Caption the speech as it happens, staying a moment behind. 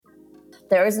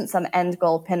there isn't some end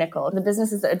goal pinnacle. The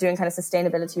businesses that are doing kind of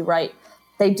sustainability right,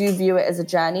 they do view it as a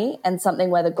journey and something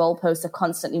where the goalposts are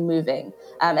constantly moving.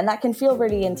 And that can feel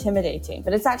really intimidating,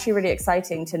 but it's actually really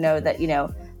exciting to know that,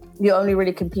 you're only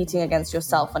really competing against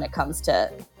yourself when it comes to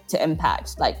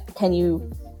impact. Like, can you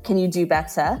do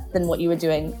better than what you were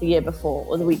doing the year before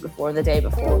or the week before or the day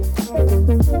before?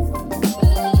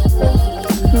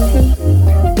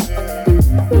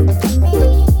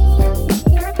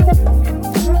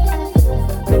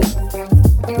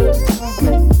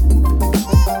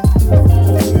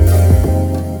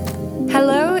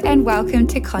 Hello and welcome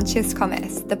to Conscious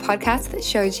Commerce, the podcast that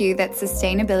shows you that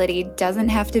sustainability doesn't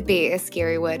have to be a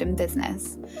scary word in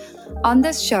business. On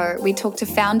this show, we talk to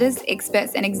founders,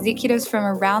 experts, and executives from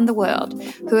around the world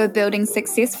who are building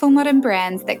successful modern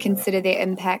brands that consider their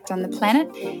impact on the planet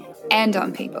and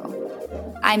on people.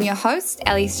 I'm your host,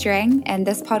 Ellie Strang, and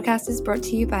this podcast is brought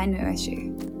to you by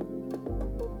Nuashu.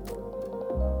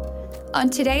 On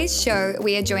today's show,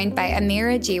 we are joined by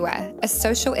Amira Jiwa, a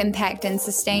social impact and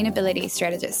sustainability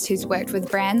strategist who's worked with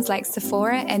brands like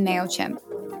Sephora and MailChimp.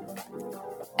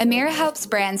 Amira helps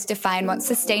brands define what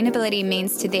sustainability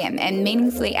means to them and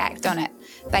meaningfully act on it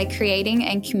by creating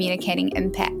and communicating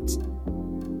impact.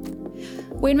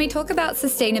 When we talk about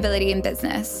sustainability in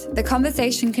business, the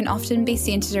conversation can often be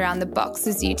centered around the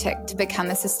boxes you tick to become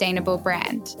a sustainable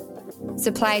brand.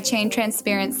 Supply chain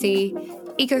transparency,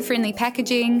 eco-friendly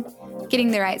packaging,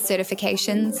 getting the right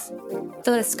certifications,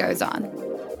 the list goes on.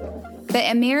 But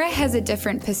Amira has a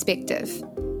different perspective.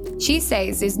 She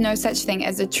says there's no such thing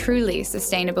as a truly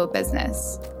sustainable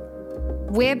business.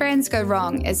 Where brands go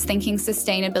wrong is thinking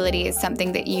sustainability is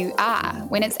something that you are,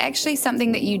 when it's actually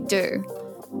something that you do,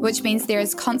 which means there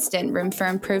is constant room for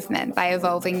improvement by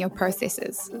evolving your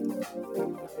processes.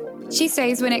 She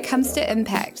says when it comes to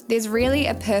impact, there's really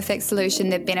a perfect solution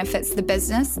that benefits the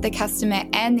business, the customer,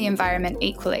 and the environment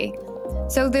equally.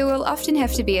 So there will often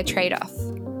have to be a trade-off.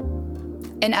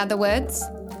 In other words,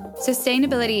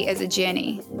 sustainability is a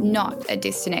journey, not a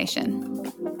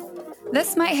destination.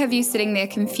 This might have you sitting there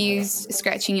confused,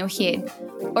 scratching your head,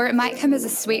 or it might come as a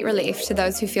sweet relief to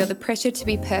those who feel the pressure to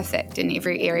be perfect in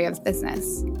every area of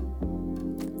business.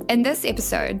 In this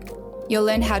episode, you'll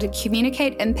learn how to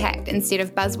communicate impact instead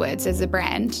of buzzwords as a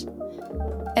brand,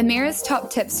 Amira's top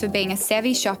tips for being a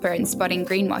savvy shopper and spotting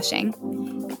greenwashing,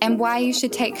 and why you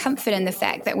should take comfort in the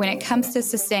fact that when it comes to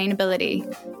sustainability,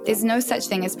 there's no such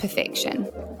thing as perfection.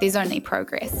 There's only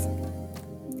progress.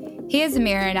 Here's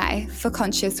Amira and I for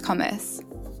Conscious Commerce.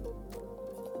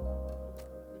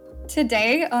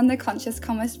 Today on the Conscious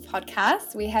Commerce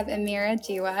podcast, we have Amira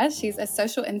Jiwa. She's a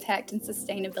social impact and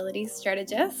sustainability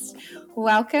strategist.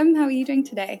 Welcome. How are you doing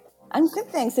today? I'm good,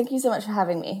 thanks. Thank you so much for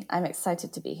having me. I'm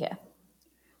excited to be here.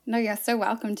 No, you're so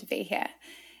welcome to be here.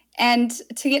 And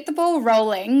to get the ball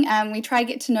rolling, we try to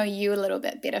get to know you a little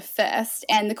bit better first.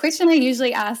 And the question I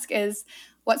usually ask is,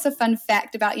 what's a fun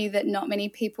fact about you that not many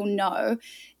people know?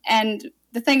 And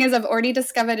the thing is, I've already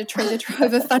discovered a treasure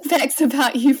trove of fun facts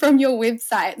about you from your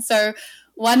website. So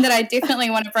one that I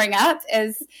definitely want to bring up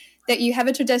is that you have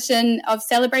a tradition of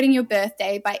celebrating your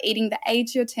birthday by eating the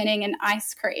age you're turning in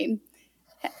ice cream.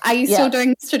 Are you still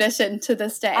doing this tradition to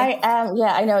this day? I am.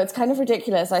 Yeah, I know. It's kind of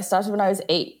ridiculous. I started when I was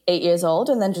eight years old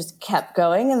and then just kept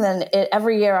going. And then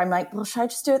every year I'm like, well, should I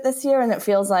just do it this year? And it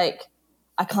feels like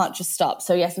I can't just stop.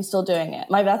 So yes, I'm still doing it.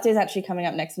 My birthday is actually coming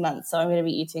up next month. So I'm going to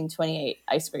be eating 28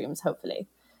 ice creams, hopefully.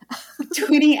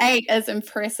 28 is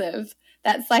impressive.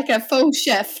 That's like a full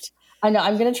shift. I know.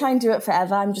 I'm going to try and do it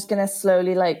forever. I'm just going to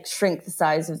slowly shrink the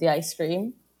size of the ice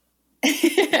cream.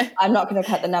 I'm not going to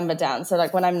cut the number down. So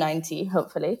when I'm 90,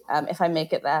 hopefully, if I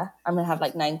make it there, I'm going to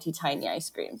have 90 tiny ice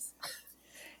creams.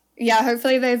 Yeah,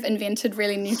 hopefully they've invented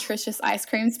really nutritious ice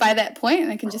creams by that point and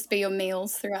they can just be your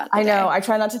meals throughout the day. I know. I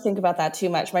try not to think about that too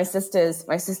much. My sister's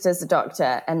a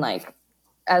doctor, and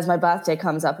as my birthday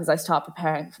comes up, as I start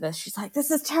preparing for this, she's like,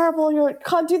 this is terrible. You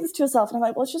can't do this to yourself. And I'm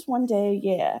like, well, it's just one day a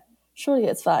year. Surely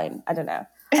it's fine. I don't know.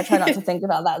 I try not to think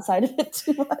about that side of it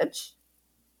too much.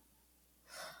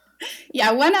 Yeah,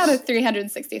 1 out of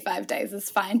 365 days is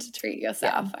fine to treat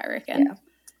yourself, I reckon.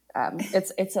 Yeah.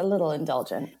 It's a little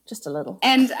indulgent, just a little.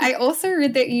 And I also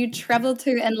read that you traveled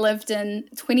to and lived in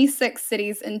 26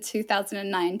 cities in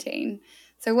 2019.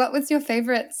 So what was your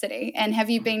favorite city? And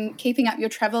have you been keeping up your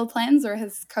travel plans, or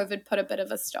has COVID put a bit of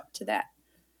a stop to that?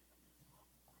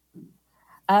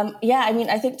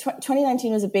 I think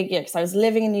 2019 was a big year because I was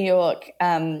living in New York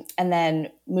and then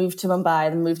moved to Mumbai,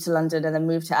 then moved to London, and then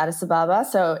moved to Addis Ababa.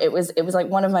 So it was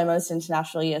one of my most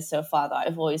international years so far, that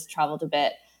I've always traveled a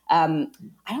bit. I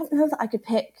don't know that I could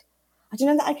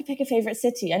pick a favorite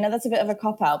city. I know that's a bit of a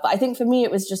cop-out, but I think for me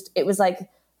it was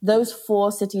those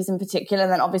 4 cities in particular,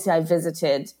 and then obviously I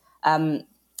visited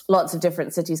lots of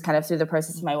different cities kind of through the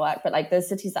process of my work, but like those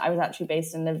cities that I was actually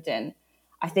based and lived in,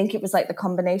 I think it was like the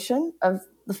combination of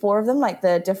the 4 of them, like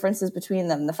the differences between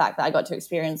them, the fact that I got to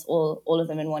experience all of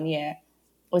them in one year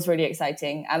was really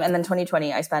exciting. And then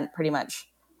 2020, I spent pretty much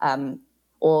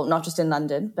all, not just in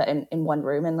London, but in one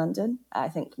room in London. I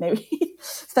think maybe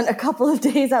spent a couple of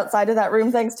days outside of that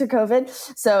room thanks to COVID.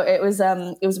 So it was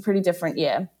a pretty different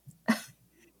year.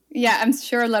 Yeah, I'm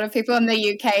sure a lot of people in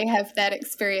the UK have that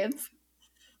experience.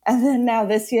 And then now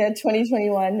this year,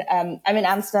 2021, I'm in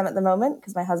Amsterdam at the moment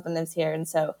because my husband lives here. And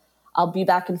so I'll be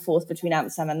back and forth between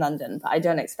Amsterdam and London, but I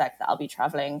don't expect that I'll be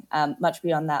traveling much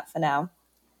beyond that for now.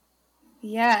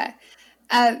 Yeah,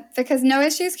 because No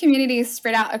Issues community is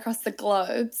spread out across the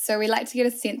globe. So we like to get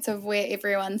a sense of where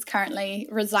everyone's currently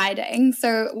residing.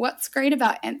 So what's great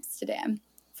about Amsterdam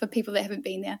for people that haven't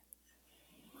been there?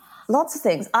 Lots of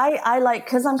things. I like,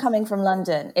 because I'm coming from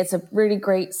London, it's a really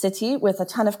great city with a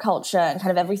ton of culture and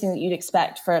kind of everything that you'd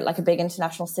expect for like a big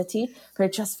international city, but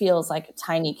it just feels like a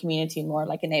tiny community, more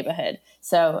like a neighborhood.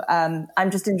 So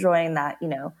I'm just enjoying that,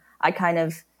 I kind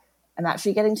of am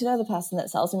actually getting to know the person that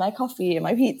sells me my coffee and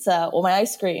my pizza or my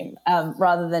ice cream,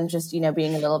 rather than just, being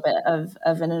a little bit of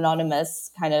an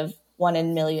anonymous kind of one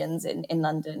in millions in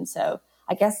London. So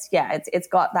I guess, yeah, it's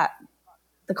got that,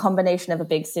 the combination of a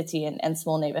big city and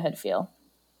small neighborhood feel.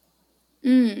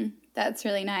 That's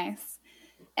really nice.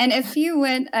 And if you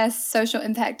weren't a social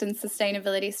impact and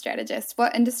sustainability strategist,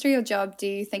 what industry or job do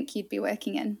you think you'd be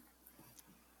working in?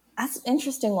 That's an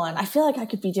interesting one. I feel like I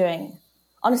could be doing,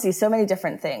 honestly, so many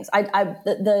different things.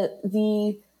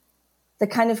 The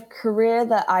kind of career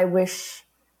that I wish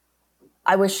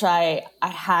I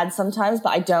had sometimes, but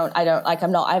I don't like,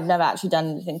 I've never actually done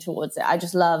anything towards it. I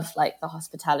just love like the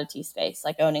hospitality space,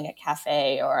 like owning a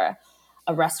cafe or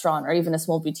a restaurant or even a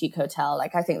small boutique hotel.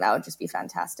 Like, I think that would just be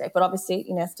fantastic. But obviously,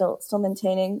 still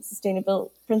maintaining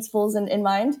sustainable principles in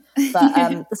mind.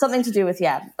 But something to do with,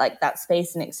 like that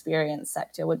space and experience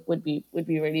sector would be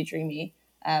really dreamy.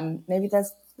 Maybe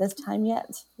there's time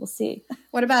yet. We'll see.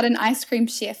 What about an ice cream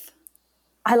chef?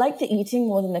 I like the eating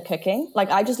more than the cooking.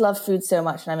 Like, I just love food so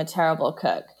much and I'm a terrible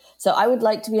cook. So I would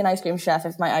like to be an ice cream chef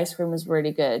if my ice cream was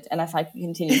really good and if I could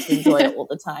continue to enjoy it all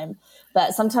the time.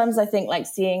 But sometimes I think like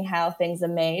seeing how things are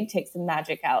made takes the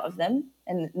magic out of them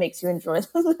and it makes you enjoy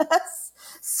them less.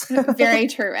 So. Very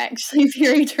true, actually.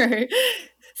 Very true.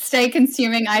 Stay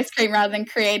consuming ice cream rather than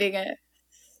creating it.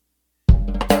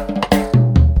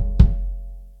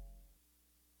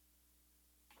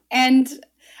 And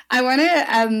I want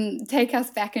to take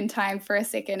us back in time for a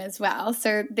second as well.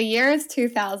 So the year is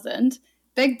 2000.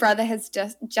 Big Brother has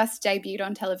just debuted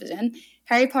on television.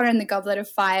 Harry Potter and the Goblet of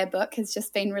Fire book has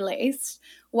just been released.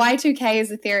 Y2K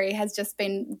as a theory has just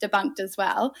been debunked as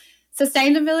well.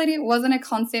 Sustainability wasn't a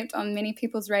concept on many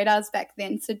people's radars back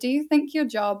then. So do you think your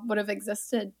job would have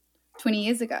existed 20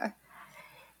 years ago?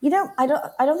 I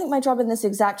don't think my job in this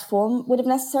exact form would have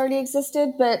necessarily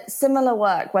existed, but similar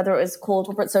work, whether it was called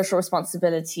corporate social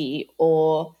responsibility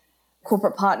or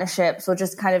corporate partnerships or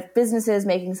just kind of businesses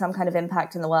making some kind of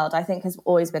impact in the world, I think has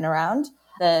always been around.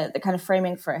 The kind of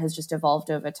framing for it has just evolved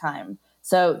over time.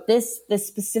 So this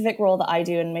specific role that I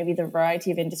do and maybe the variety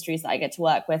of industries that I get to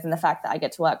work with and the fact that I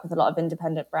get to work with a lot of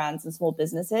independent brands and small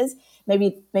businesses,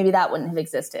 maybe that wouldn't have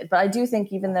existed. But I do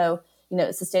think even though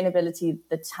sustainability,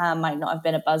 the term might not have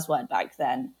been a buzzword back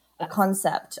then, the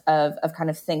concept of kind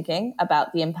of thinking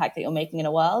about the impact that you're making in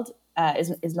a world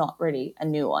is not really a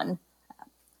new one.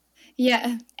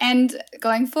 Yeah, and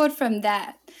going forward from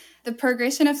that, the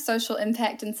progression of social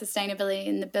impact and sustainability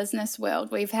in the business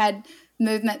world, we've had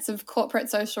movements of corporate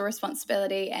social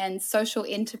responsibility and social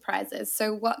enterprises.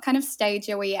 So what kind of stage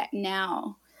are we at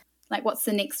now? Like, what's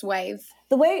the next wave?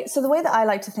 The way that I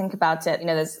like to think about it,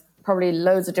 there's probably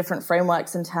loads of different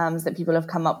frameworks and terms that people have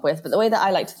come up with. But the way that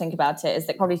I like to think about it is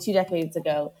that probably 2 decades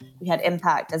ago, we had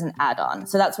impact as an add-on.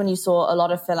 So that's when you saw a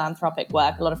lot of philanthropic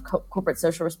work, a lot of corporate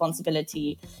social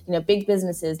responsibility. Big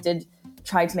businesses did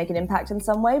try to make an impact in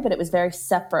some way, but it was very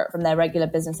separate from their regular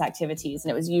business activities.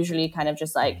 And it was usually kind of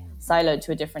just like siloed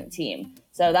to a different team.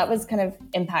 So that was kind of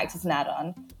impact as an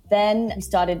add-on. Then we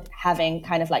started having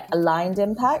kind of like aligned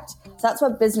impact. So that's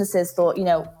what businesses thought,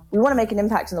 we want to make an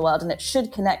impact in the world and it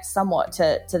should connect somewhat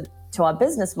to our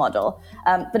business model.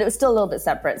 But it was still a little bit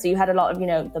separate. So you had a lot of,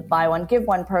 the buy one, give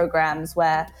one programs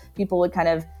where people would kind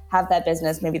of have their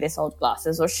business, maybe they sold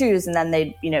glasses or shoes and then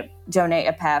they'd, donate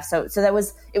a pair. So it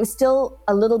was still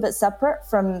a little bit separate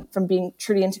from being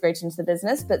truly integrated into the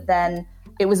business, but then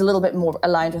it was a little bit more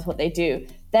aligned with what they do.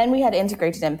 Then we had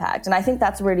integrated impact. And I think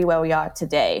that's really where we are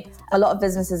today. A lot of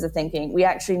businesses are thinking we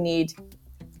actually need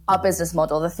our business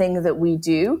model, the thing that we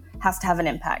do, has to have an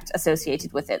impact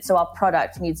associated with it. So our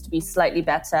product needs to be slightly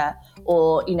better,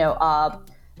 or, our,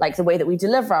 like the way that we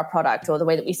deliver our product or the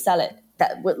way that we sell it.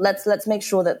 Let's make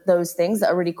sure that those things that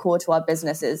are really core to our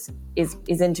business is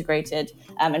integrated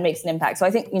and makes an impact. So I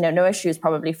think No Issues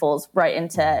probably falls right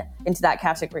into that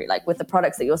category. Like with the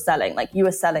products that you're selling, like you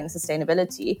are selling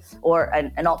sustainability or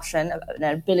an option, an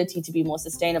ability to be more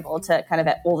sustainable to kind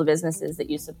of all the businesses that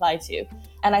you supply to.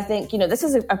 And I think this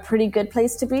is a pretty good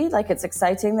place to be. Like it's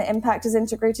exciting that impact is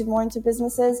integrated more into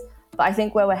businesses. But I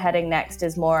think where we're heading next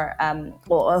is more,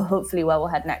 or hopefully where we'll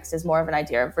head next is more of an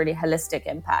idea of really holistic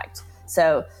impact.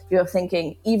 So you're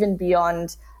thinking even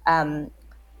beyond the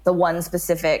one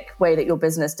specific way that your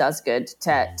business does good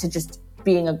to just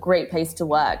being a great place to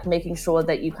work, making sure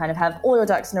that you kind of have all your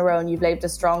ducks in a row and you've laid a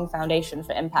strong foundation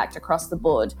for impact across the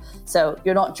board. So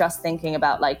you're not just thinking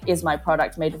about like, is my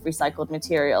product made of recycled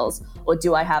materials, or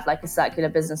do I have like a circular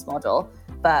business model?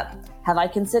 But have I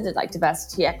considered like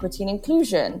diversity, equity, and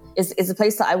inclusion? Is the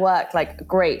place that I work like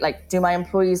great? Like, do my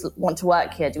employees want to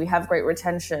work here? Do we have great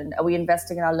retention? Are we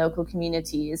investing in our local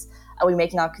communities? Are we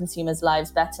making our consumers'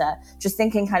 lives better? Just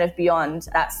thinking kind of beyond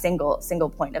that single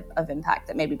point of impact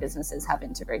that maybe businesses have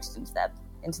integrated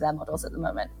into their models at the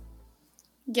moment.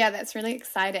 Yeah, that's really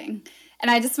exciting. And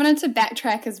I just wanted to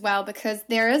backtrack as well, because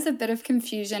there is a bit of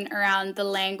confusion around the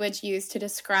language used to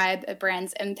describe a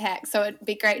brand's impact. So it'd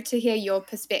be great to hear your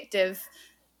perspective,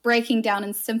 breaking down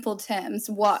in simple terms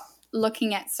what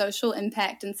looking at social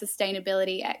impact and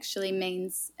sustainability actually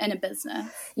means in a business.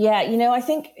 Yeah, I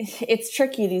think it's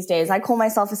tricky these days. I call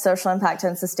myself a social impact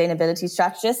and sustainability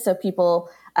strategist, so people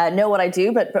know what I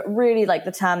do, but really like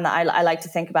the term that I like to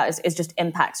think about is just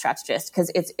impact strategist, because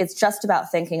it's just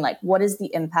about thinking like, what is the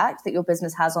impact that your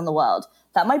business has on the world?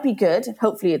 That might be good.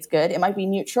 Hopefully it's good. It might be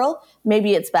neutral.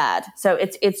 Maybe it's bad. So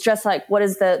it's just like, what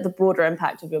is the broader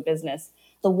impact of your business?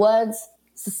 The words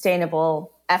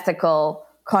sustainable, ethical,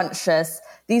 conscious,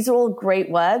 these are all great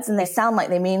words and they sound like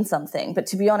they mean something, but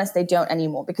to be honest, they don't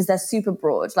anymore because they're super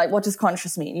broad. Like, what does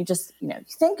conscious mean? You just, you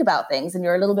think about things and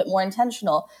you're a little bit more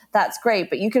intentional. That's great,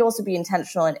 but you could also be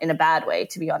intentional in a bad way,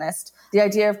 to be honest. The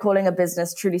idea of calling a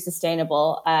business truly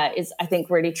sustainable is, I think,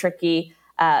 really tricky.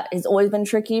 Has always been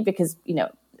tricky because,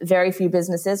 very few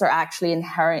businesses are actually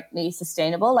inherently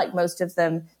sustainable. Like most of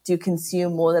them do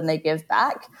consume more than they give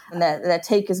back, and their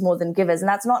takers more than givers. And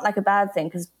that's not like a bad thing,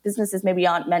 because businesses maybe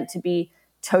aren't meant to be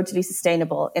totally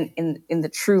sustainable in the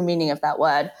true meaning of that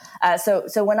word.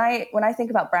 So when I think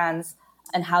about brands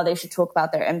and how they should talk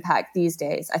about their impact these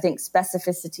days, I think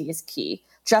specificity is key.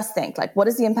 Just think, like, what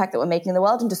is the impact that we're making in the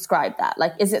world, and describe that.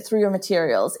 Like, is it through your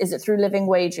materials? Is it through living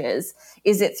wages?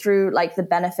 Is it through like the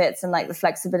benefits and like the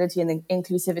flexibility and the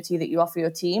inclusivity that you offer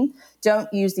your team?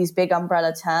 Don't use these big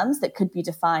umbrella terms that could be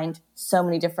defined so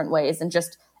many different ways, and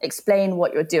just explain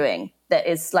what you're doing that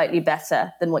is slightly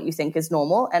better than what you think is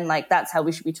normal. And like, that's how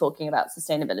we should be talking about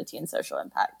sustainability and social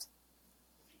impact.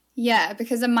 Yeah,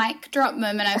 because a mic drop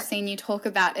moment I've seen you talk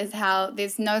about is how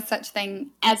there's no such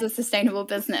thing as a sustainable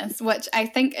business, which I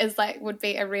think is would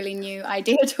be a really new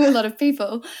idea to a lot of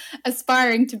people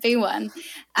aspiring to be one.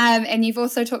 And you've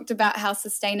also talked about how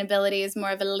sustainability is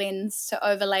more of a lens to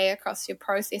overlay across your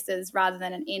processes rather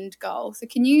than an end goal. So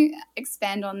can you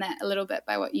expand on that a little bit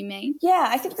by what you mean? Yeah,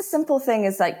 I think the simple thing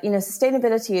is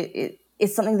sustainability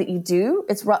is something that you do.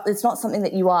 It's not something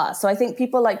that you are. So I think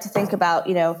people like to think about,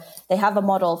 they have a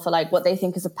model for like what they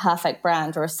think is a perfect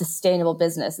brand or a sustainable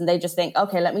business. And they just think,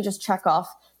 okay, let me just check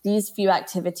off these few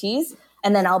activities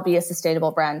and then I'll be a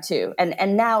sustainable brand too.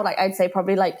 And now, like, I'd say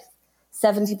probably like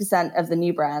 70% of the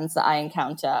new brands that I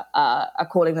encounter are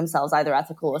calling themselves either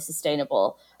ethical or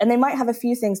sustainable. And they might have a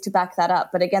few things to back that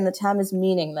up. But again, the term is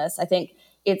meaningless. I think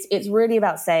it's really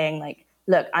about saying like,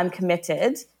 look, I'm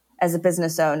committed as a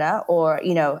business owner, or,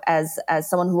 as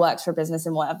someone who works for a business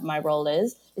in whatever my role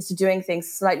is to doing things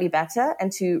slightly better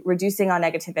and to reducing our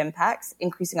negative impacts,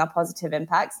 increasing our positive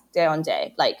impacts day on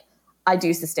day. Like, I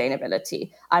do sustainability.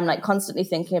 I'm like constantly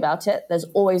thinking about it. There's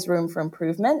always room for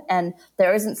improvement, and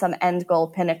there isn't some end goal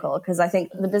pinnacle, because I think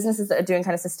the businesses that are doing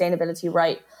kind of sustainability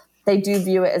right, they do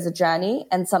view it as a journey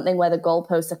and something where the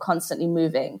goalposts are constantly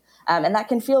moving. And that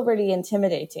can feel really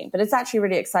intimidating, but it's actually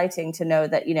really exciting to know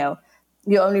that,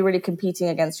 you're only really competing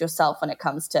against yourself when it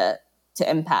comes to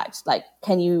impact. Like,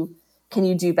 can you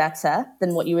do better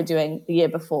than what you were doing the year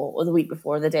before or the week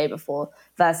before or the day before,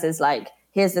 versus like,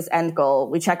 here's this end goal,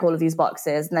 we check all of these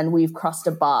boxes, and then we've crossed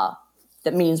a bar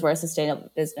that means we're a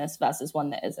sustainable business versus one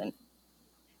that isn't.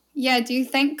 Yeah, do you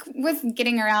think with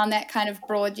getting around that kind of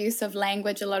broad use of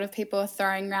language a lot of people are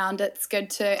throwing around, it's good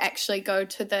to actually go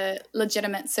to the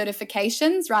legitimate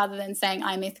certifications rather than saying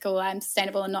I'm ethical, I'm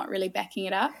sustainable and not really backing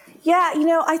it up? Yeah,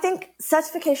 I think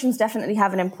certifications definitely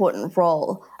have an important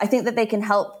role. I think that they can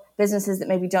help businesses that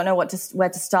maybe don't know where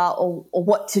to start or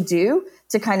what to do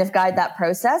to kind of guide that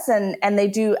process. And they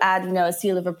do add, a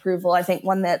seal of approval. I think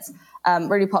one that's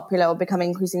really popular or becoming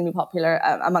increasingly popular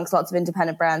amongst lots of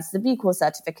independent brands, the B Corp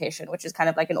certification, which is kind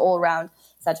of like an all-round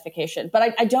certification.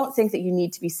 But I don't think that you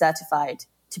need to be certified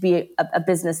to be a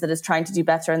business that is trying to do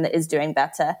better and that is doing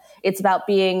better. It's about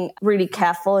being really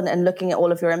careful and looking at all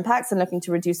of your impacts and looking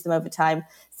to reduce them over time.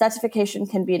 Certification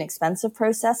can be an expensive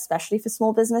process, especially for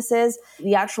small businesses.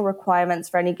 The actual requirements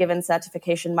for any given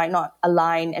certification might not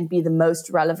align and be the most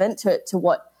relevant to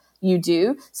what you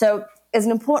do. So as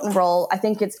an important role, I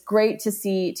think it's great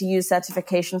to use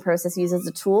certification processes as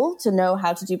a tool to know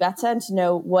how to do better and to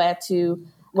know where to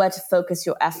focus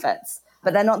your efforts.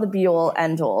 But they're not the be-all,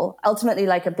 end-all. Ultimately,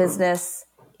 like a business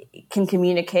can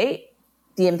communicate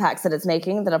the impacts that it's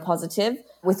making that are positive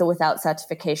with or without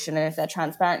certification. And if they're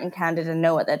transparent and candid and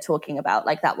know what they're talking about,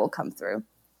 like that will come through.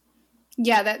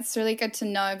 Yeah, that's really good to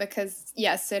know because,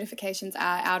 certifications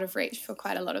are out of reach for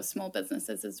quite a lot of small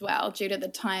businesses as well due to the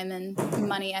time and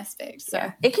money aspect.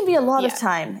 So it can be a lot of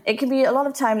time. It can be a lot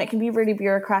of time and it can be really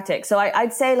bureaucratic. So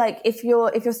I'd say like if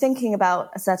you're thinking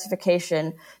about a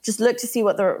certification, just look to see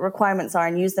what the requirements are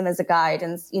and use them as a guide.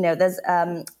 And, there's,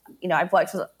 I've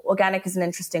worked with organic is an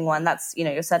interesting one. That's,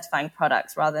 you're certifying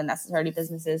products rather than necessarily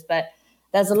businesses. But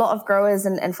there's a lot of growers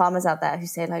and farmers out there who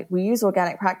say, like, we use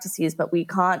organic practices, but we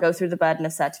can't go through the burden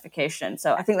of certification.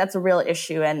 So I think that's a real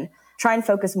issue, and try and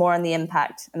focus more on the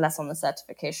impact and less on the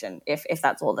certification if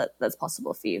that's all that's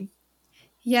possible for you.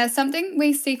 Yeah, something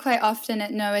we see quite often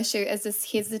at No Issue is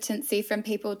this hesitancy from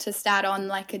people to start on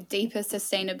like a deeper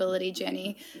sustainability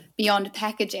journey beyond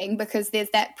packaging because there's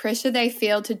that pressure they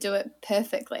feel to do it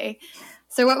perfectly.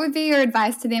 So what would be your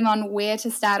advice to them on where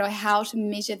to start or how to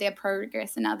measure their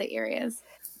progress in other areas?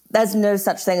 There's no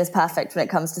such thing as perfect when it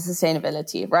comes to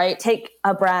sustainability, right? Take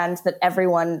a brand that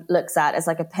everyone looks at as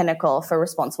like a pinnacle for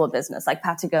responsible business, like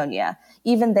Patagonia.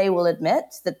 Even they will admit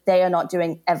that they are not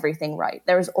doing everything right.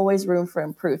 There is always room for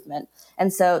improvement.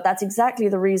 And so that's exactly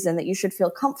the reason that you should feel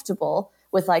comfortable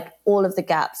with like all of the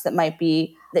gaps that might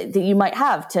be, that you might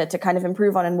have to kind of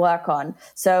improve on and work on.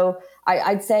 So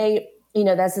I'd say,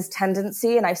 there's this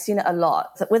tendency, and I've seen it a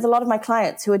lot, that with a lot of my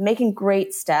clients who are making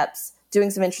great steps,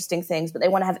 doing some interesting things, but they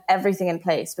want to have everything in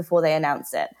place before they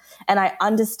announce it. And I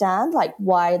understand like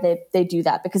why they do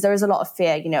that, because there is a lot of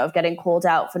fear, of getting called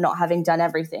out for not having done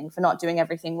everything, for not doing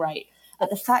everything right. But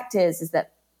the fact is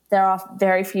that there are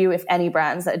very few, if any,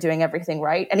 brands that are doing everything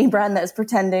right. Any brand that is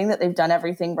pretending that they've done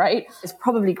everything right is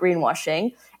probably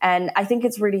greenwashing. And I think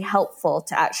it's really helpful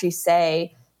to actually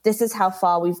say, this is how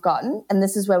far we've gotten, and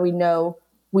this is where we know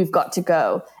we've got to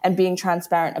go, and being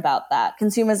transparent about that.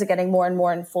 Consumers are getting more and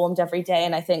more informed every day.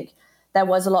 And I think there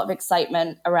was a lot of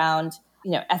excitement around,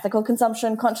 ethical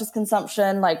consumption, conscious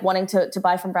consumption, like wanting to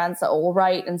buy from brands that are all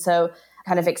right. And so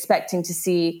kind of expecting to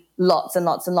see lots and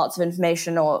lots and lots of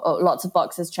information or lots of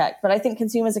boxes checked. But I think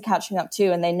consumers are catching up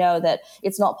too. And they know that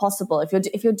it's not possible.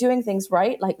 If you're doing things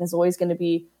right, like there's always going to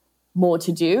be more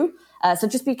to do. So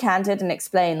just be candid and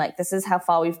explain, like, this is how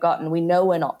far we've gotten. We know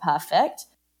we're not perfect.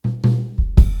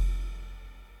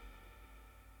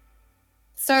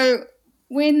 So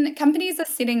when companies are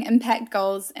setting impact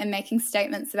goals and making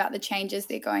statements about the changes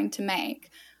they're going to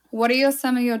make, what are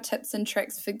some of your tips and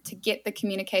tricks to get the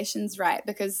communications right?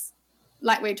 Because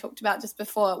like we talked about just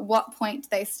before, at what point do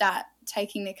they start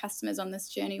taking their customers on this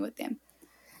journey with them?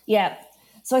 Yeah.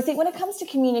 So I think when it comes to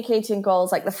communicating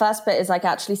goals, like the first bit is like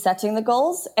actually setting the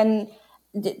goals and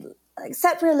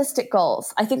set realistic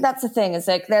goals. I think that's the thing, is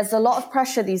like there's a lot of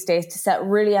pressure these days to set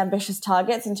really ambitious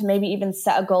targets and to maybe even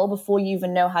set a goal before you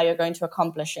even know how you're going to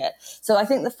accomplish it. So I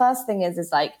think the first thing is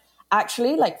like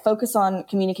actually like focus on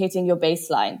communicating your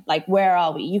baseline. Like, where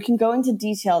are we? You can go into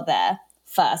detail there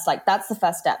first. Like, that's the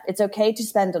first step. It's okay to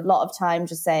spend a lot of time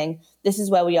just saying, this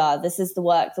is where we are. This is the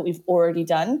work that we've already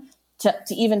done to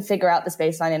even figure out this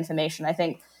baseline information. I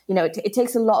think, it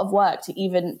takes a lot of work to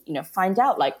even, find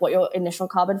out like what your initial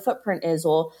carbon footprint is,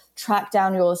 or track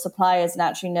down your suppliers and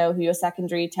actually know who your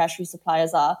secondary, tertiary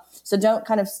suppliers are. So don't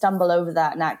kind of stumble over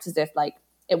that and act as if like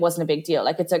it wasn't a big deal.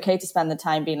 Like, it's okay to spend the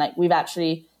time being like, we've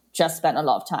actually just spent a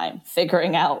lot of time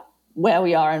figuring out where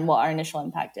we are and what our initial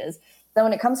impact is. Then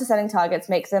when it comes to setting targets,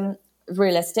 make them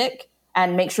realistic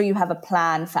and make sure you have a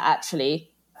plan for actually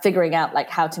figuring out like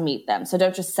how to meet them. So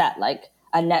don't just set like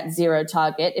a net zero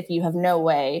target if you have no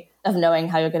way of knowing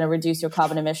how you're going to reduce your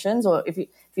carbon emissions, or if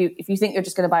you think you're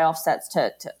just going to buy offsets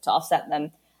to offset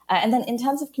them. And then in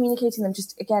terms of communicating them,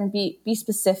 just again, be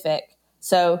specific.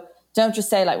 So don't just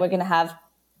say like, we're going to have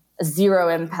a zero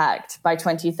impact by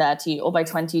 2030 or by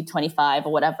 2025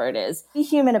 or whatever it is. Be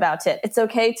human about it. It's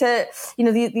okay to,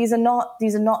 these are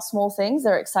not small things.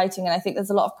 They're exciting. And I think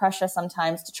there's a lot of pressure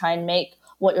sometimes to try and make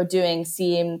what you're doing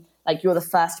seem like you're the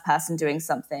first person doing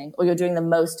something or you're doing the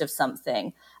most of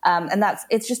something. And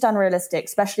it's just unrealistic,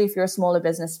 especially if you're a smaller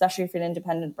business, especially if you're an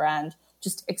independent brand.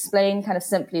 Just explain kind of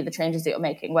simply the changes that you're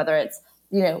making, whether it's,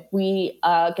 we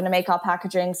are going to make our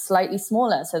packaging slightly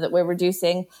smaller so that we're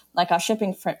reducing like our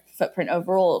shipping footprint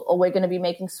overall, or we're going to be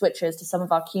making switches to some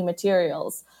of our key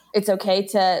materials. It's okay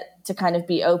to kind of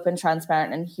be open,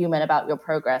 transparent, and human about your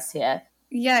progress here.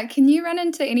 Yeah. Can you run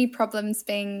into any problems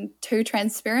being too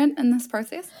transparent in this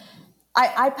process?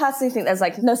 I personally think there's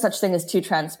like no such thing as too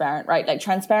transparent, right? Like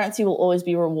transparency will always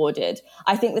be rewarded.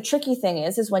 I think the tricky thing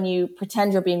is when you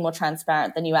pretend you're being more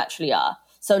transparent than you actually are.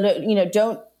 So,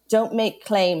 don't make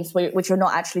claims which you're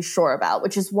not actually sure about,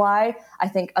 which is why I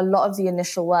think a lot of the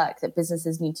initial work that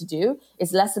businesses need to do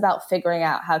is less about figuring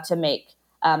out how to make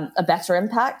a better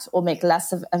impact or make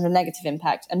less of a negative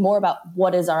impact, and more about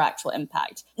what is our actual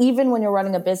impact. Even when you're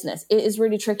running a business, it is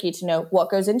really tricky to know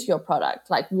what goes into your product,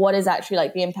 like what is actually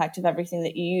like the impact of everything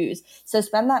that you use. So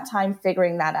spend that time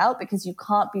figuring that out, because you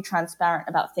can't be transparent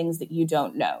about things that you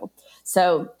don't know.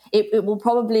 So it will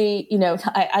probably,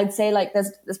 I'd say like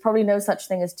there's probably no such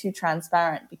thing as too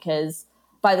transparent, because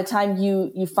by the time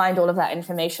you find all of that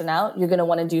information out, you're going to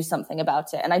want to do something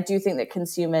about it. And I do think that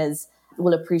consumers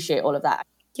will appreciate all of that.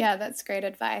 Yeah, that's great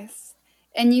advice.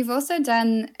 And you've also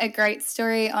done a great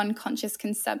story on conscious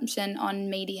consumption on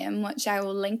Medium, which I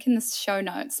will link in the show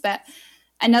notes. But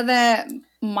another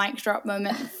mic drop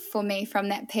moment for me from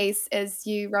that piece is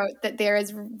you wrote that there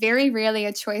is very rarely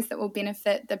a choice that will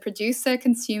benefit the producer,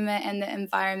 consumer, and the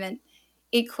environment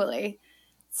equally.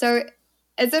 So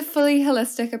is a fully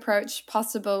holistic approach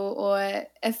possible, or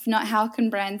if not, how can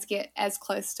brands get as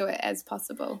close to it as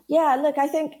possible? Yeah, look, I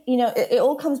think, it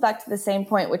all comes back to the same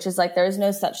point, which is like there is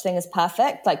no such thing as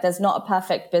perfect. Like there's not a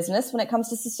perfect business when it comes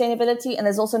to sustainability, and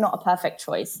there's also not a perfect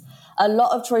choice. A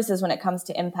lot of choices when it comes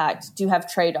to impact do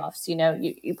have trade-offs.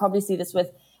 You probably see this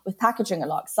with packaging a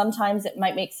lot. Sometimes it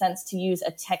might make sense to use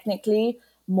a technically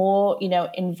more,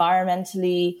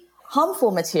 environmentally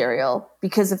harmful material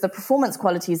because of the performance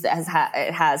qualities that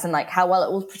it has and like how well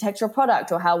it will protect your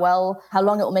product, or how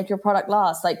long it will make your product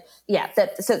last.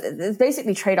 So there's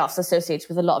basically trade-offs associated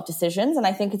with a lot of decisions. And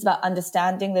I think it's about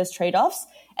understanding those trade-offs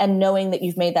and knowing that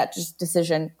you've made that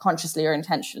decision consciously or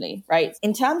intentionally, right?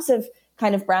 In terms of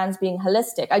kind of brands being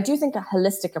holistic, I do think a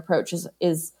holistic approach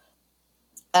is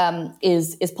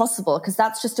possible, because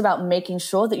that's just about making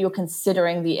sure that you're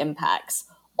considering the impacts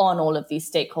on all of these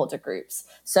stakeholder groups.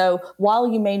 So while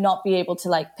you may not be able to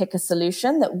like pick a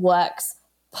solution that works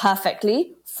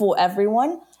perfectly for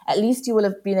everyone, at least you will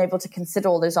have been able to consider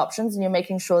all those options, and you're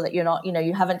making sure that you're not,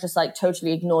 you haven't just like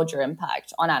totally ignored your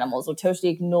impact on animals or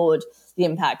totally ignored the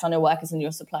impact on your workers and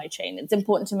your supply chain. It's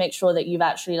important to make sure that you've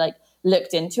actually like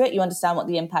looked into it, you understand what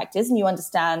the impact is, and you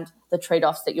understand the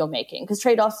trade-offs that you're making, because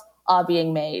trade-offs are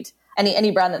being made.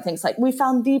 Any brand that thinks like, we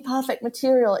found the perfect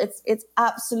material, it's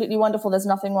absolutely wonderful, there's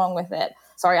nothing wrong with it.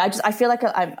 Sorry, I feel like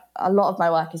a lot of my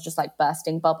work is just like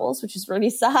bursting bubbles, which is really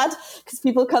sad, because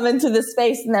people come into this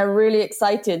space and they're really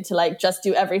excited to like just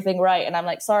do everything right. And I'm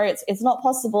like, sorry, it's not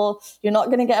possible. You're not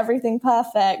going to get everything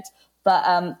perfect. But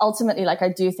ultimately, like I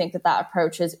do think that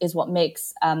approach is what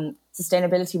makes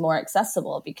sustainability more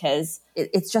accessible, because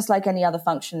it's just like any other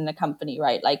function in a company,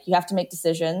 right? Like you have to make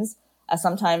decisions.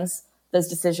 Sometimes those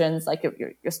decisions, like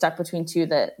you're stuck between two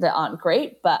that aren't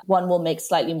great, but one will make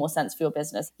slightly more sense for your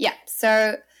business. Yeah.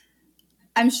 So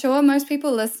I'm sure most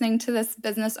people listening to this,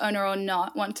 business owner or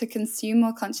not, want to consume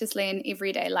more consciously in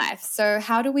everyday life. So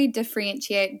how do we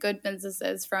differentiate good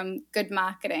businesses from good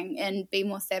marketing and be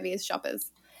more savvy as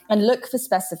shoppers? And look for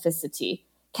specificity.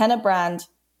 Can a brand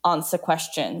answer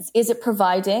questions? Is it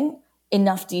providing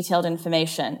enough detailed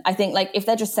information? I think like if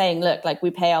they're just saying, look, like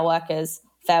we pay our workers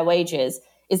fair wages,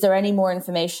 is there any more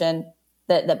information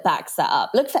that backs that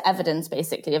up? Look for evidence,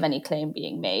 basically, of any claim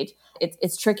being made.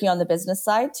 It's tricky on the business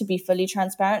side to be fully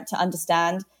transparent, to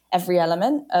understand every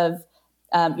element of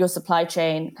your supply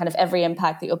chain, kind of every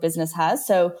impact that your business has.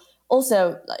 So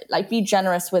also, like be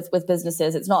generous with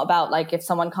businesses. It's not about like if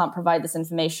someone can't provide this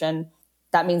information,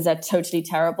 that means they're totally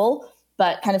terrible.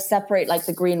 But kind of separate like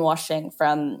the greenwashing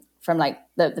from like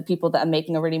the people that are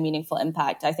making a really meaningful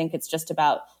impact. I think it's just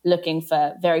about looking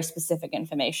for very specific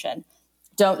information.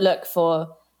 Don't look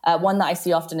for One that I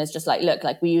see often is just like, look,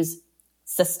 like we use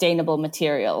sustainable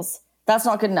materials. That's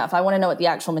not good enough. I want to know what the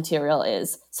actual material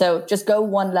is. So just go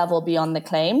one level beyond the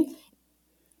claim.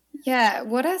 Yeah.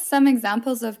 What are some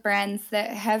examples of brands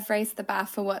that have raised the bar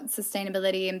for what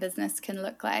sustainability in business can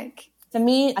look like? For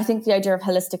me, I think the idea of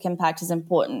holistic impact is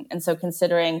important. And so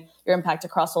considering your impact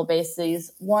across all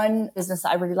bases, one business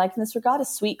that I really like in this regard is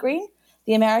Sweetgreen,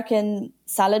 the American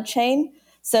salad chain.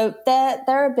 So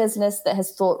they're a business that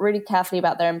has thought really carefully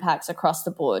about their impacts across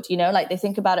the board. You know, like they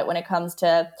think about it when it comes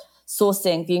to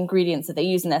sourcing the ingredients that they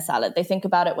use in their salad. They think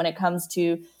about it when it comes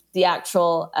to the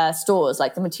actual stores,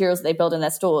 like the materials that they build in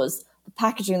their stores, the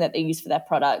packaging that they use for their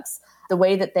products, the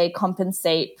way that they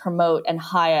compensate, promote, and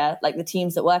hire like the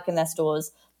teams that work in their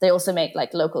stores. They also make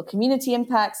like local community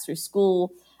impacts through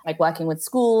school, like working with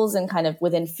schools and kind of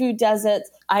within food deserts.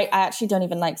 I actually don't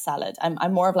even like salad.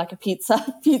 I'm more of like a pizza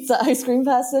ice cream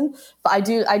person, but I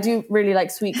do really like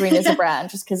Sweetgreen as a brand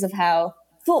just because of how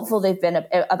thoughtful they've been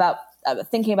about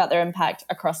thinking about their impact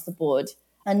across the board.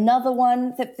 Another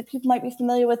one that people might be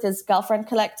familiar with is Girlfriend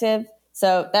Collective.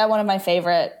 So they're one of my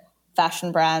favorite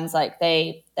fashion brands. Like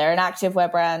they're an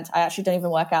activewear brand. I actually don't even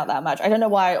work out that much. I don't know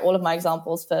why all of my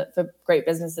examples for great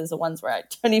businesses are ones where I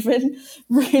don't even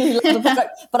really love the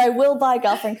product, but I will buy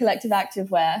Girlfriend Collective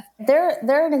activewear.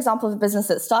 They're an example of a business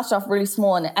that started off really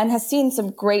small and has seen some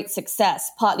great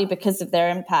success, partly because of their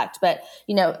impact. But,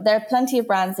 you know, there are plenty of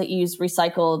brands that use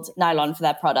recycled nylon for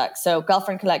their products. So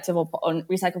Girlfriend Collective or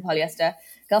recycled polyester.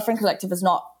 Girlfriend Collective is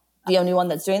not the only one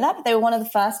that's doing that, but they were one of the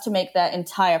first to make their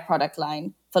entire product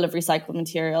line full of recycled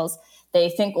materials. They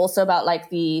think also about like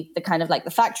the kind of like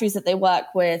the factories that they work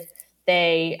with.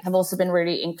 They have also been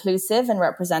really inclusive and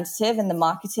representative in the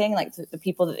marketing, like the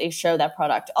people that they show their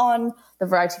product on, the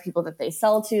variety of people that they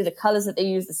sell to, the colors that they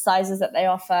use, the sizes that they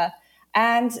offer.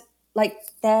 And like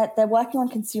they're working on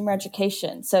consumer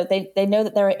education. So they know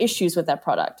that there are issues with their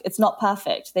product. It's not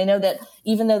perfect. They know that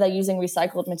even though they're using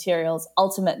recycled materials,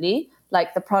 ultimately,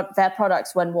 like their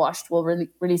products when washed will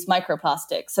release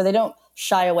microplastics. So they don't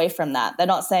shy away from that. They're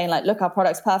not saying like, look, our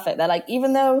product's perfect. They're like,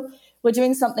 even though we're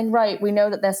doing something right, we know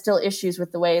that there's still issues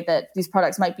with the way that these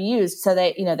products might be used. So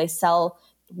they sell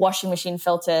washing machine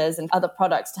filters and other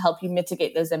products to help you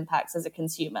mitigate those impacts as a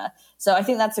consumer. So I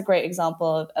think that's a great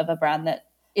example of a brand that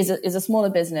is a smaller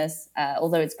business,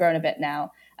 although it's grown a bit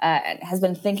now, and has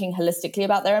been thinking holistically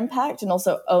about their impact and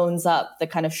also owns up the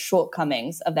kind of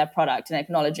shortcomings of their product and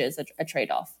acknowledges a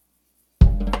trade-off.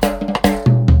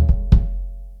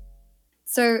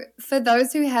 So for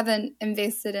those who haven't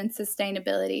invested in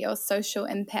sustainability or social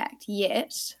impact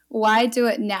yet, why do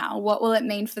it now? What will it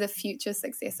mean for the future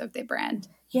success of their brand?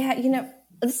 Yeah,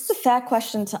 this is a fair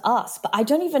question to ask, but I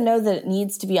don't even know that it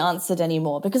needs to be answered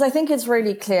anymore because I think it's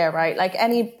really clear, right? Like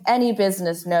any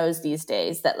business knows these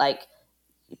days that like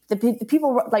the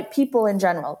people, like people in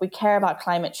general, we care about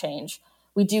climate change.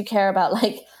 We do care about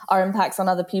like our impacts on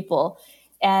other people.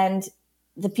 And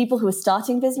the people who are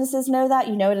starting businesses know that.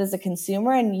 You know it as a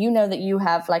consumer, and you know that you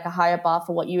have like a higher bar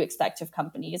for what you expect of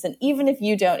companies. And even if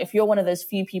you don't, if you're one of those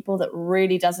few people that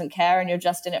really doesn't care and you're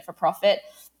just in it for profit,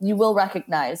 you will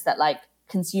recognize that like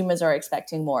consumers are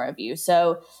expecting more of you.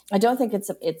 So I don't think it's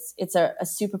a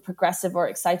super progressive or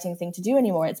exciting thing to do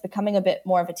anymore. It's becoming a bit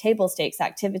more of a table stakes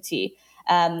activity.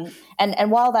 And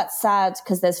while that's sad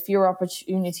because there's fewer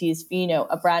opportunities for,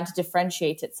 a brand to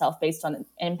differentiate itself based on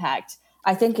impact,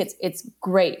 I think it's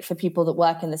great for people that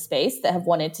work in the space that have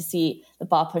wanted to see the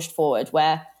bar pushed forward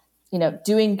where,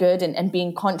 doing good and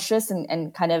being conscious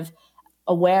and kind of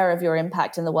aware of your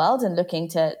impact in the world and looking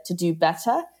to do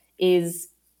better is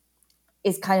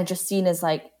kind of just seen as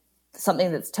like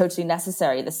something that's totally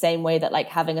necessary, the same way that like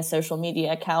having a social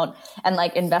media account and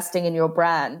like investing in your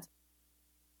brand.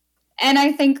 And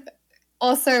I think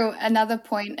also another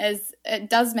point is it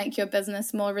does make your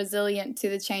business more resilient to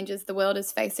the changes the world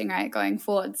is facing, right, going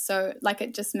forward. So like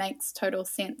it just makes total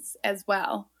sense as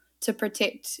well to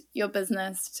protect your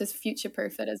business, to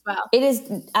future-proof it as well. It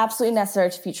is absolutely necessary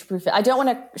to future-proof it. I don't want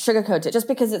to sugarcoat it. Just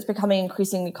because it's becoming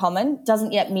increasingly common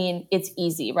doesn't yet mean it's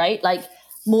easy, right? Like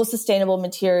more sustainable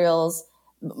materials,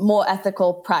 more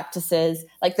ethical practices,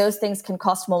 like those things can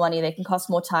cost more money, they can cost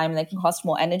more time, they can cost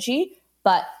more energy,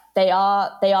 but they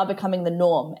are becoming the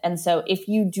norm. And so if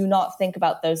you do not think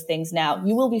about those things now,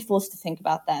 you will be forced to think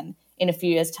about them in a few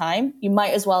years' time. You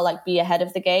might as well like be ahead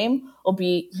of the game or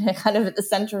be kind of at the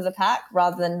center of the pack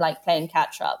rather than like playing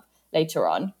catch up later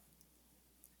on.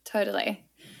 Totally.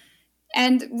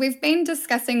 And we've been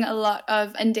discussing a lot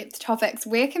of in-depth topics.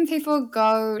 Where can people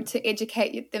go to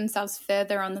educate themselves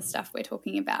further on the stuff we're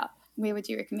talking about? Where would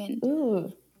you recommend?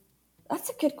 Ooh. That's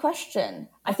a good question.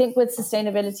 I think with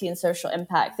sustainability and social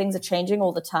impact, things are changing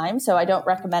all the time. So I don't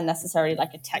recommend necessarily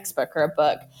like a textbook or a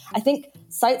book. I think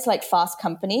sites like Fast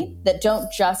Company that don't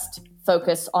just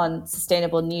focus on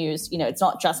sustainable news, it's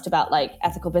not just about like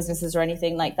ethical businesses or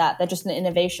anything like that. They're just an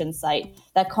innovation site.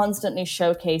 They're constantly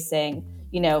showcasing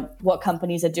what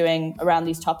companies are doing around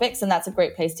these topics. And that's a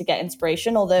great place to get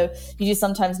inspiration. Although you do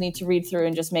sometimes need to read through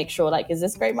and just make sure, like, is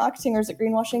this great marketing or is it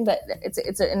greenwashing? But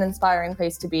it's an inspiring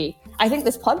place to be. I think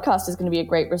this podcast is going to be a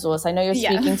great resource. I know you're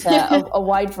speaking to a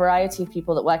wide variety of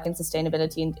people that work in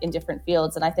sustainability in different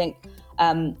fields. And I think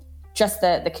just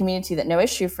the community that No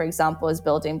Issue, for example, is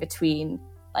building between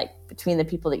the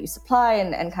people that you supply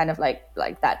and kind of like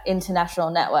that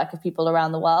international network of people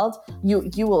around the world,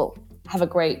 you will have a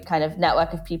great kind of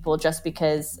network of people just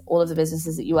because all of the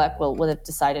businesses that you work will have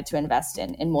decided to invest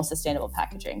in more sustainable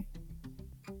packaging.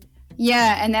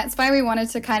 Yeah, and that's why we wanted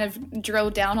to kind of drill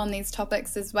down on these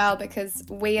topics as well, because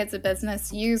we as a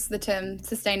business use the term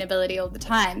sustainability all the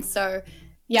time. So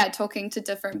yeah, talking to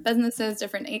different businesses,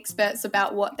 different experts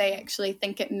about what they actually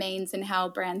think it means and how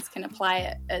brands can apply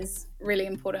it is really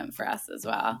important for us as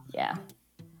well. Yeah.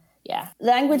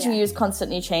 Language we use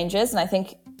constantly changes, and I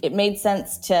think it made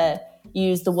sense to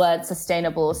use the word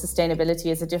sustainable or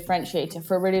sustainability as a differentiator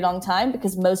for a really long time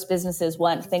because most businesses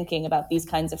weren't thinking about these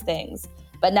kinds of things.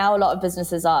 But now a lot of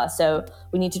businesses are, so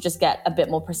we need to just get a bit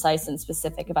more precise and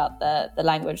specific about the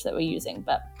language that we're using.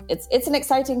 But it's an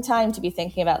exciting time to be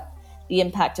thinking about the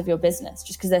impact of your business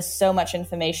just because there's so much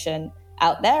information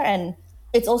out there. And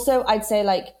it's also, I'd say,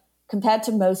 like, compared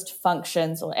to most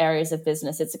functions or areas of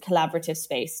business, it's a collaborative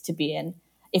space to be in.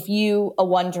 If you are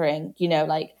wondering,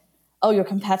 your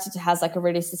competitor has like a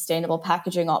really sustainable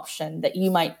packaging option that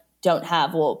you don't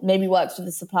have, or maybe works with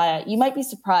a supplier, you might be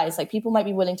surprised. Like, people might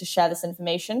be willing to share this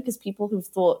information because people who've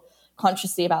thought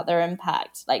consciously about their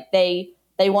impact, like they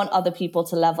want other people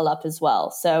to level up as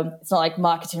well. So it's not like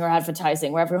marketing or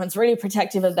advertising where everyone's really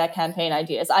protective of their campaign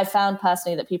ideas. I found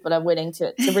personally that people are willing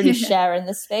to really share in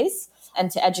this space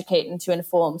and to educate and to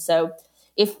inform. So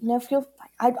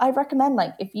I recommend,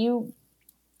 like, if you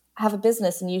have a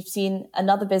business and you've seen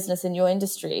another business in your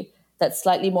industry that's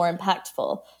slightly more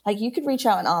impactful, like, you could reach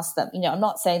out and ask them. I'm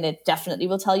not saying they definitely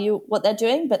will tell you what they're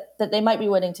doing, but that they might be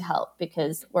willing to help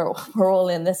because we're all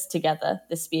in this together,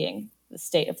 this being the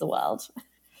state of the world.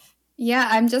 Yeah,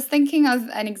 I'm just thinking of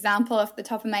an example off the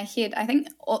top of my head. I think,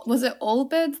 was it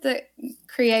Allbirds that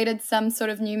created some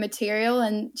sort of new material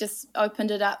and just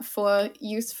opened it up for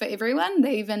use for everyone?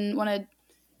 They even wanted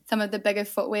some of the bigger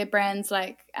footwear brands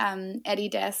like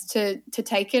Adidas to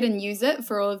take it and use it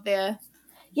for all of their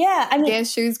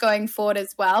shoes going forward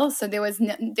as well. So there was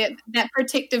that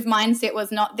protective mindset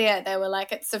was not there. They were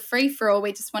like, it's a free for all.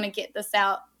 We just want to get this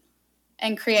out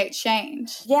and create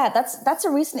change. Yeah, that's a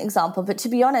recent example. But to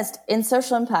be honest, in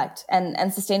social impact and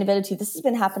sustainability, this has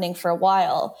been happening for a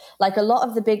while. Like, a lot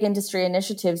of the big industry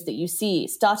initiatives that you see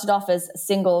started off as a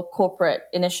single corporate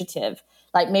initiative.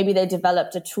 Like, maybe they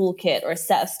developed a toolkit or a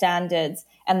set of standards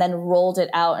and then rolled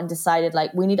it out and decided,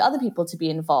 like, we need other people to be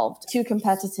involved. Two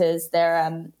competitors,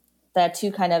 they're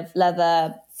two kind of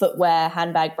leather footwear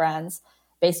handbag brands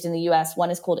based in the US. One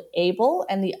is called Able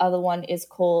and the other one is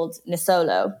called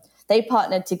Nisolo. They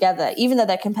partnered together, even though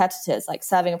they're competitors, like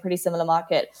serving a pretty similar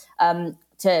market,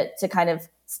 to kind of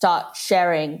start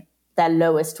sharing their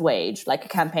lowest wage, like a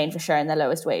campaign for sharing their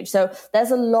lowest wage. So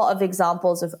there's a lot of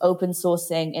examples of open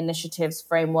sourcing initiatives,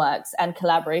 frameworks, and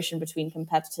collaboration between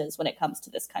competitors when it comes to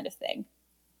this kind of thing.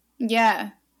 Yeah,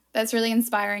 that's really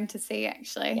inspiring to see,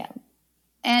 actually. Yeah.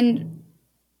 And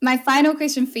my final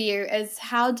question for you is,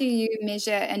 how do you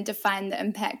measure and define the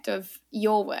impact of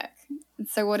your work?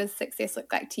 So what does success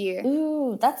look like to you?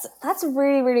 Ooh, that's a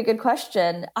really, really good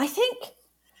question. I think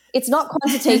it's not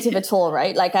quantitative at all,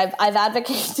 right? Like, I've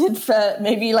advocated for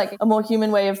maybe like a more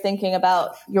human way of thinking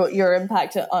about your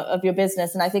impact of your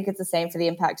business. And I think it's the same for the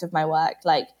impact of my work.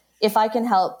 Like, if I can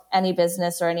help any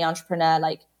business or any entrepreneur,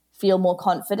 like, feel more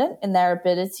confident in their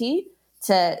ability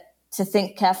to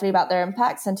think carefully about their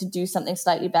impacts and to do something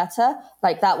slightly better,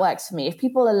 like, that works for me. If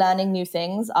people are learning new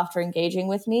things after engaging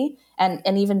with me, and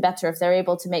even better, if they're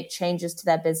able to make changes to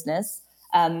their business,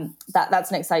 that's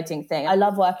an exciting thing. I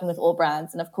love working with all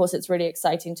brands. And of course, it's really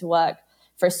exciting to work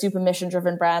for a super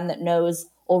mission-driven brand that knows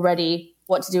already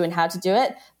what to do and how to do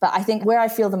it. But I think where I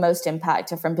feel the most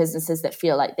impact are from businesses that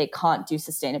feel like they can't do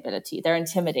sustainability. They're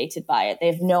intimidated by it. They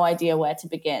have no idea where to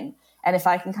begin. And if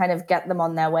I can kind of get them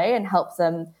on their way and help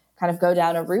them kind of go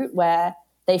down a route where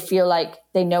they feel like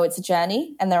they know it's a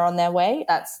journey and they're on their way,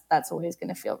 that's always going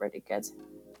to feel really good.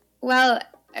 Well,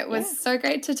 it was so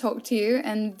great to talk to you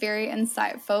and very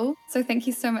insightful. So thank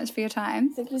you so much for your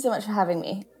time. Thank you so much for having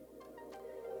me.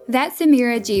 That's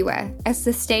Amira Jiwa, a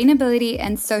sustainability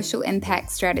and social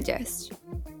impact strategist.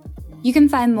 You can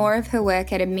find more of her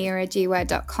work at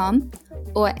amirajiwa.com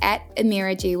or at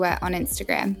amirajiwa on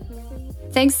Instagram.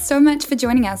 Thanks so much for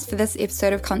joining us for this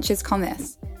episode of Conscious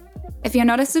Commerce. If you're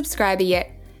not a subscriber yet,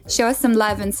 show us some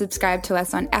love and subscribe to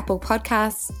us on Apple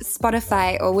Podcasts,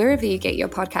 Spotify, or wherever you get your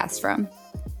podcasts from.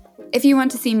 If you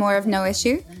want to see more of No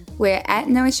Issue, we're at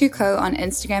No Issue Co on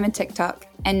Instagram and TikTok,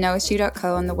 and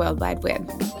noissue.co on the World Wide Web.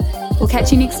 We'll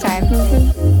catch you next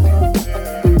time.